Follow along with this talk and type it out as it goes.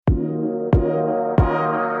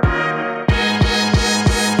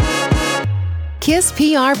KISS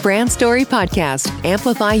PR Brand Story Podcast.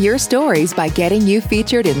 Amplify your stories by getting you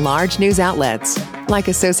featured in large news outlets like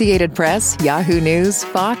Associated Press, Yahoo News,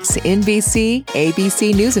 Fox, NBC,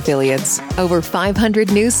 ABC News affiliates, over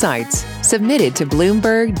 500 news sites, submitted to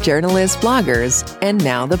Bloomberg, journalists, bloggers, and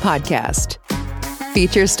now the podcast.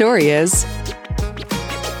 Feature story is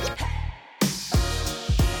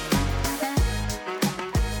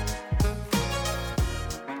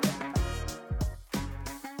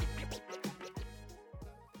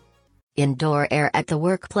Indoor air at the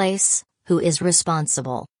workplace. Who is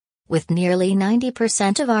responsible? With nearly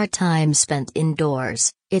 90% of our time spent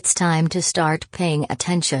indoors, it's time to start paying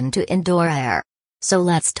attention to indoor air. So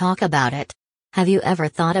let's talk about it. Have you ever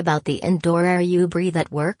thought about the indoor air you breathe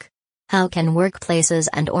at work? How can workplaces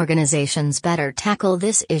and organizations better tackle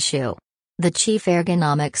this issue? The Chief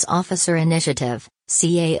Ergonomics Officer Initiative,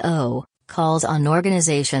 CAO, calls on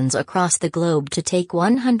organizations across the globe to take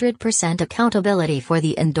 100% accountability for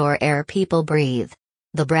the indoor air people breathe.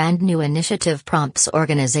 The brand new initiative prompts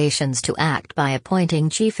organizations to act by appointing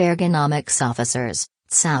Chief Ergonomics Officers,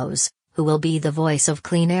 CEOs, who will be the voice of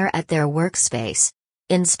clean air at their workspace.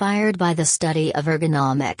 Inspired by the study of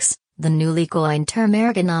ergonomics, the newly coined term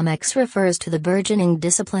ergonomics refers to the burgeoning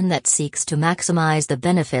discipline that seeks to maximize the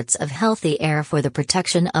benefits of healthy air for the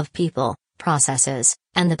protection of people, processes,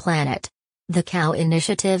 and the planet. The CAO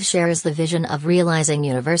initiative shares the vision of realizing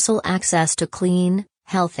universal access to clean,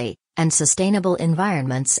 healthy, and sustainable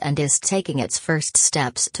environments and is taking its first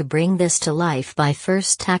steps to bring this to life by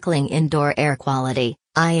first tackling indoor air quality,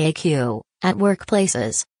 IAQ, at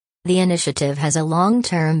workplaces. The initiative has a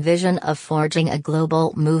long-term vision of forging a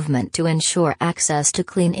global movement to ensure access to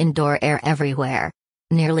clean indoor air everywhere.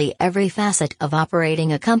 Nearly every facet of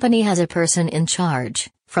operating a company has a person in charge,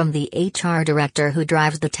 from the HR director who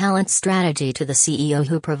drives the talent strategy to the CEO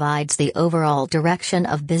who provides the overall direction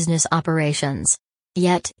of business operations.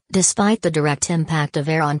 Yet, despite the direct impact of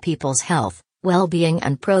air on people's health, well-being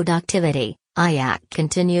and productivity, IAQ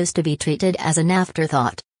continues to be treated as an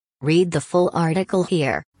afterthought. Read the full article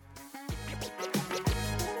here.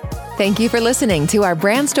 Thank you for listening to our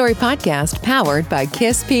Brand Story podcast powered by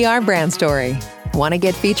KISS PR Brand Story. Want to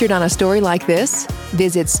get featured on a story like this?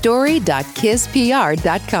 Visit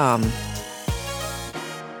story.kisspr.com.